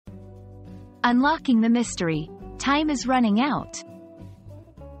Unlocking the mystery. Time is running out.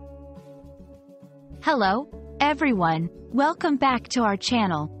 Hello, everyone. Welcome back to our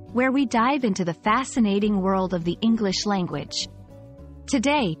channel, where we dive into the fascinating world of the English language.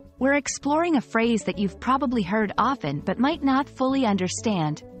 Today, we're exploring a phrase that you've probably heard often but might not fully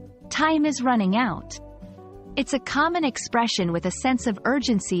understand. Time is running out. It's a common expression with a sense of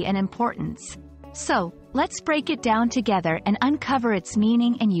urgency and importance. So, let's break it down together and uncover its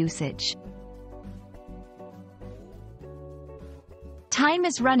meaning and usage. Time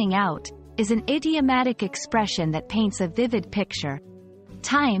is running out is an idiomatic expression that paints a vivid picture.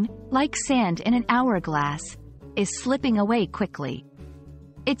 Time, like sand in an hourglass, is slipping away quickly.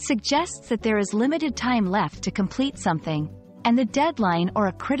 It suggests that there is limited time left to complete something, and the deadline or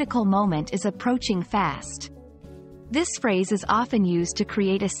a critical moment is approaching fast. This phrase is often used to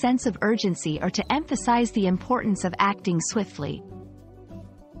create a sense of urgency or to emphasize the importance of acting swiftly.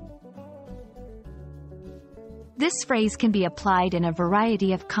 This phrase can be applied in a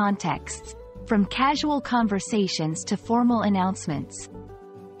variety of contexts, from casual conversations to formal announcements.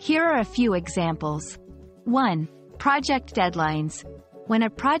 Here are a few examples. 1. Project deadlines. When a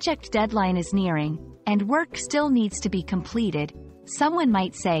project deadline is nearing, and work still needs to be completed, someone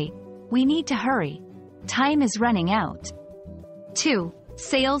might say, "We need to hurry. Time is running out." 2.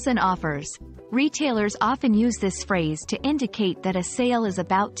 Sales and offers. Retailers often use this phrase to indicate that a sale is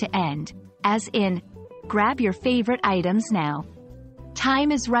about to end, as in, "Grab your favorite items now.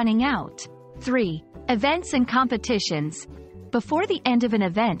 Time is running out." 3. Events and competitions. Before the end of an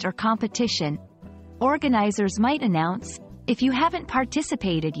event or competition, organizers might announce, "If you haven't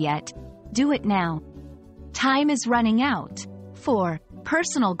participated yet, do it now. Time is running out." 4.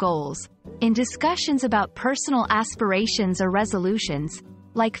 Personal goals. In discussions about personal aspirations or resolutions,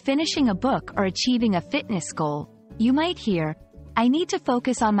 like finishing a book or achieving a fitness goal, you might hear, "I need to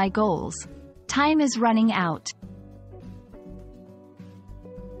focus on my goals. Time is running out."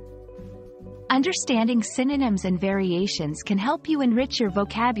 Understanding synonyms and variations can help you enrich your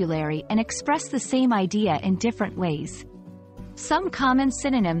vocabulary and express the same idea in different ways. Some common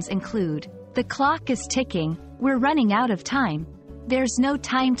synonyms include, "The clock is ticking, we're running out of time," "There's no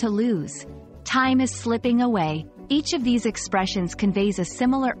time to lose," "Time is slipping away." Each of these expressions conveys a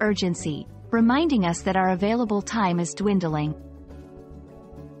similar urgency, reminding us that our available time is dwindling.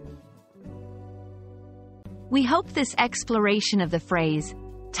 We hope this exploration of the phrase,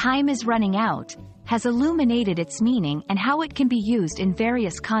 "Time is running out," has illuminated its meaning and how it can be used in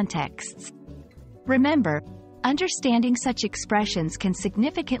various contexts. Remember, understanding such expressions can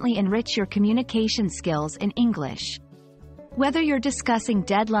significantly enrich your communication skills in English. Whether you're discussing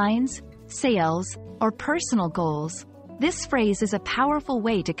deadlines, sales, or personal goals, this phrase is a powerful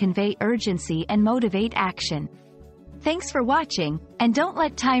way to convey urgency and motivate action. Thanks for watching, and don't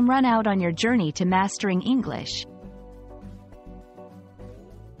let time run out on your journey to mastering English.